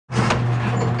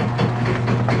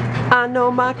I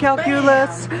know my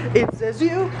calculus. It says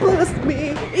you plus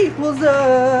me equals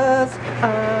us.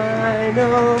 I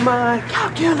know my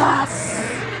calculus.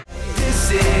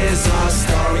 This is our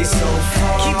story so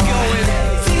far. Keep going.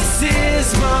 This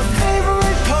is my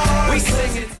favorite part. We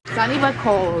sing it. Sunny but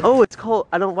cold. Oh, it's cold.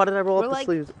 Why did I roll up the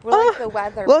sleeves? We're like the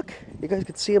weather. Look, you guys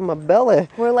can see in my belly.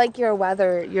 We're like your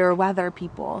weather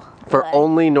people. For like,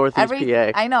 only Northeast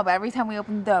PA. I know, but every time we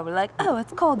open the door, we're like, oh,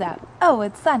 it's cold out. Oh,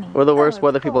 it's sunny. We're the worst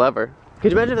weather cold. people ever.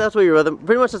 Could you imagine if that's what your weather,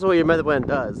 pretty much that's what your weatherman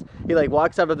does. He like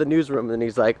walks out of the newsroom and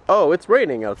he's like, oh, it's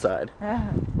raining outside.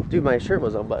 Dude, my shirt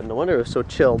was unbuttoned. No wonder it was so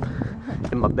chilled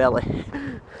in my belly.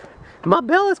 My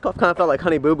belly's cold. Kind of felt like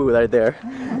Honey Boo Boo right there.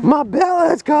 My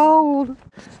belly's cold.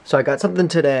 So I got something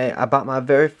today. I bought my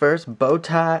very first bow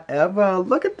tie ever.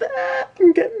 Look at that.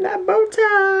 I'm getting that bow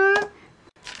tie.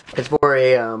 It's for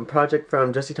a project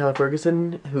from Jesse Tyler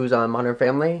Ferguson, who's on Modern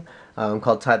Family,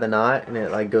 called Tie the Knot, and it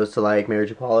like goes to like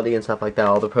marriage equality and stuff like that,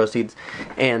 all the proceeds.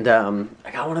 And I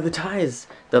got one of the ties.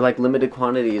 They're like limited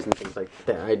quantities and things like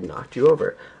that. I knocked you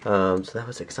over. So that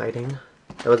was exciting.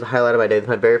 That was the highlight of my day. It's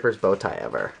my very first bow tie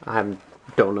ever. I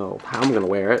don't know how I'm gonna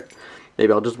wear it.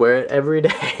 Maybe I'll just wear it every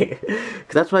day.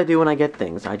 Because that's what I do when I get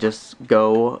things. I just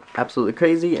go absolutely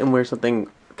crazy and wear something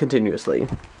continuously.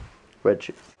 Red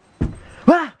shoes.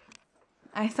 Ah!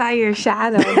 I saw your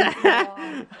shadow.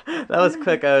 That was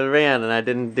quick. I ran and I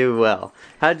didn't do well.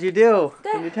 How'd you do?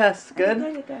 Good. On your test?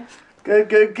 Good?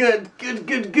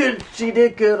 Good. Good. She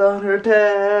did good on her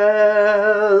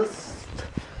test.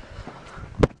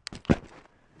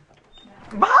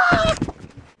 Ah!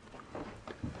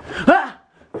 Ah!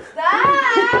 Stop!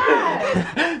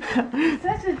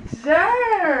 Such a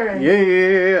jerk.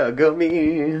 Yeah, got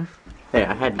me. Hey,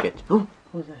 I had to get you. Oh,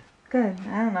 what was that? Good.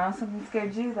 I don't know. Something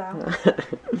scared you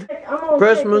though.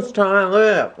 Christmas time. Look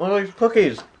at that. One of these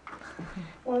cookies.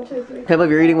 1, 2, 3. Can't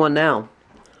believe you're eating one now.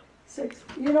 6.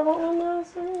 You don't want one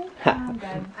last one? I'm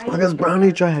good. Look at this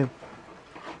brownie tray.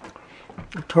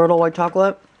 Turtle white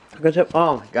chocolate. Good tip.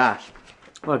 Oh my gosh.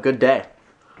 What a good day.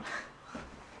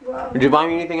 Well, Did you buy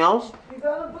me anything else? you're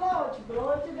gonna blow it. You blow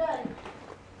it today.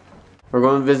 We're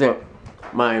going to visit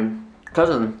my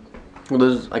cousin who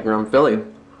lives like around Philly.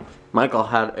 Michael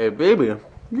had a baby.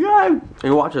 Yay! And he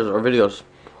watches our videos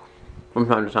from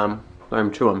time to time.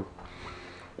 I'm to him.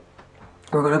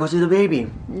 We're gonna go see the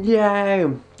baby. Yay!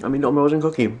 I mean, no frozen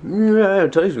cookie. Yay!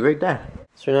 Today's a great day.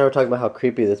 So now we're talking about how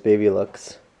creepy this baby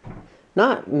looks.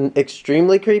 Not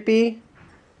extremely creepy,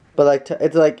 but like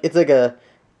it's like a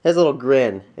it has a little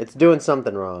grin. It's doing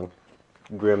something wrong.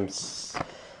 Grim,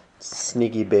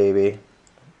 sneaky baby.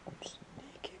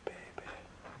 Sneaky baby.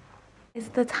 It's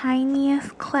the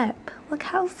tiniest clip. Look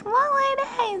how small it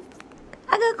is.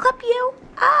 I gonna clip you.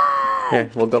 Ah!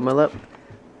 Here, we'll go my lip.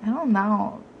 I don't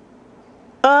know.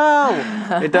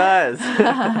 Oh, it does.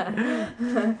 That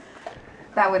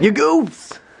would. You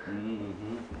goofs.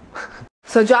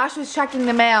 So Josh was checking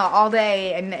the mail all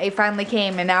day, and it finally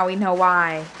came, and now we know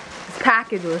why. His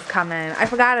package was coming. I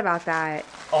forgot about that.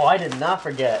 Oh, I did not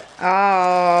forget.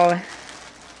 Oh.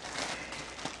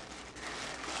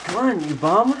 Come on, you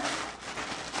bum.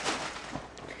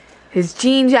 His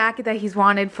jean jacket that he's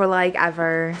wanted for like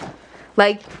ever.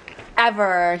 Like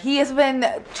ever. He has been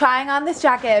trying on this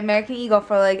jacket at American Eagle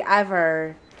for like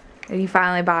ever. And he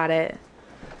finally bought it.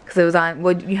 Cause it was on it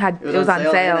was on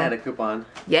sale. And I had a coupon.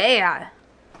 Yeah.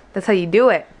 That's how you do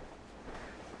it.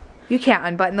 You can't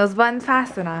unbutton those buttons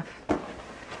fast enough.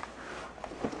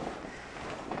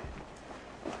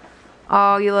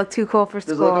 Oh, you look too cool for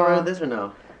school. Does it look over with this or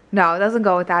no? No, it doesn't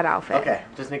go with that outfit. Okay,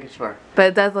 just making sure. But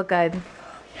it does look good.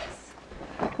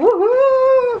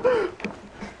 Woohoo!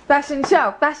 Fashion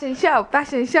show, fashion show,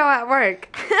 fashion show at work.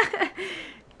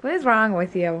 What is wrong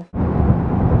with you?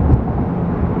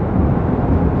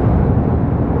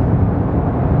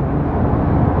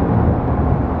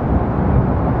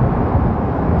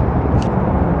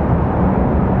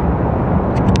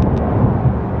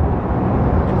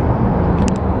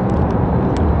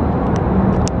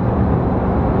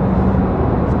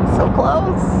 So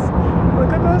close. Look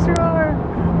how close you are.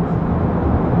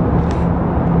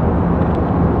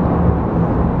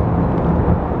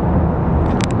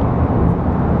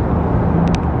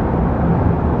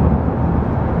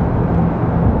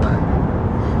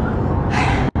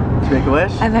 Make a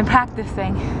wish? I've been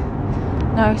practicing.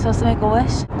 No, you're supposed to make a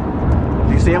wish?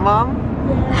 Do you see him, Mom?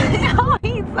 Yeah. Oh,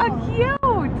 he's so cute.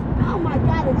 Oh my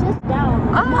God, it's just down.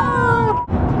 Oh.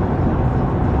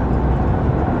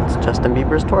 It's Justin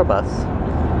Bieber's tour bus.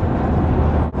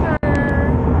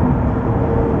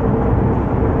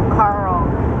 Carl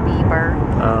Bieber.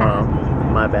 Oh,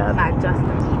 my bad. Not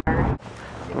Justin Bieber.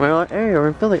 Well, hey, we're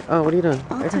in Philly. Oh, what are you doing?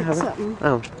 I'll I can take have it. something.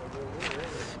 Oh.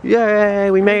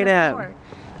 Yay, we made it.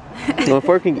 Well, if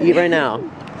we can eat right now.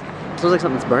 Smells like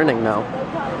something's burning though.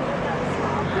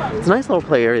 It's a nice little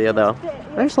play area though.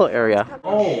 Nice little area.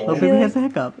 Oh, little baby has the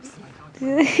hiccups.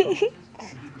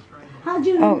 How'd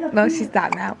you Oh, no, she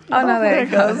stopped now. Oh, no, there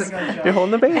it goes. You're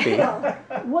holding the baby.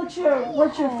 What's your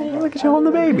thing? Look at you holding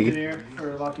the baby.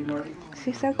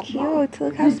 She's so cute.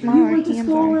 Look how small You her went to hands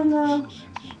school are. and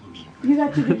you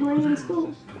got your degree in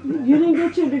school? You didn't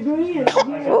get your degree in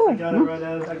Oh, I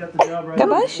got the job right. God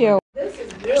bless you.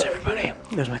 There's everybody.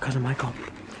 There's my cousin Michael.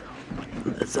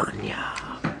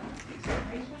 Lasagna.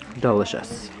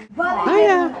 Delicious.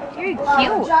 Hiya. You're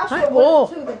cute. Joshua Oh.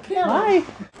 went to the kennel. Hi.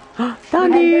 And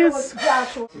Doggies. there was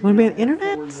Joshua. Wanna be on the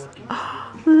internet?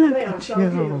 Oh, look at you.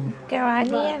 Go on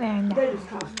the internet. They just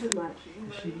cost too much.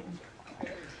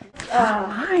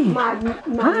 Hi.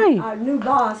 My our new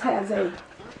boss has a.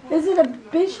 Is it a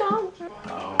Bichon?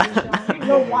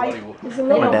 No white. It's a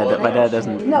little My dad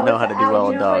doesn't know how to do well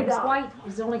with dogs. White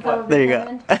is the only color. There you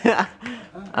go.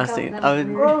 I've seen.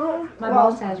 My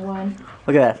boss has one.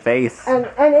 Look at that face. And it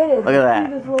is Look at that.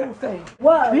 the cutest little thing.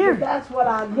 Well, here. that's what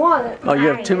I wanted. Oh, you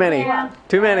have too many.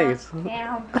 Too many.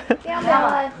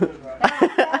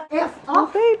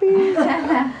 Oh, Baby.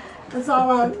 that's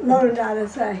all I learned how to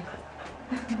say.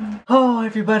 Oh,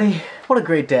 everybody. What a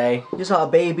great day. You saw a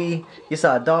baby. You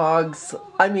saw dogs.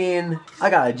 I mean, I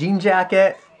got a jean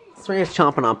jacket. Serena's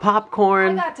chomping on I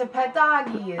popcorn. got to pet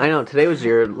doggies. I know, today was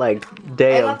your, like,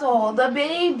 day I got of to hold the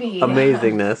baby.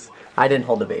 amazingness. I didn't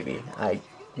hold the baby.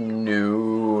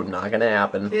 No, not gonna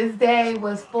happen. This day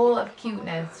was full of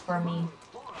cuteness for me.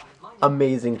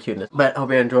 Amazing cuteness. But I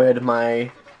hope you enjoyed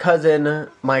my cousin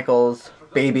Michael's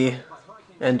baby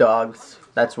and dogs.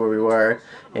 That's where we were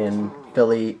in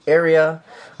Philly area.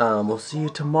 We'll see you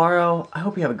tomorrow. I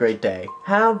hope you have a great day.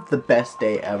 Have the best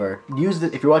day ever. Use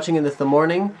it if you're watching this in the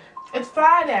morning. It's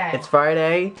Friday. It's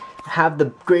Friday. Have the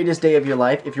greatest day of your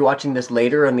life. If you're watching this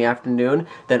later in the afternoon,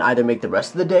 then either make the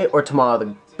rest of the day or tomorrow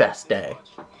the best day.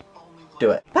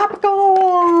 Do it.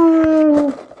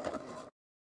 Popcorn!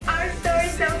 Our story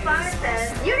so far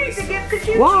says you need to give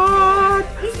Kachu. What?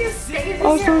 He just stays in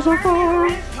Our your story so apartment far.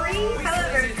 rent free.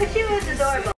 However, Kachu is adorable.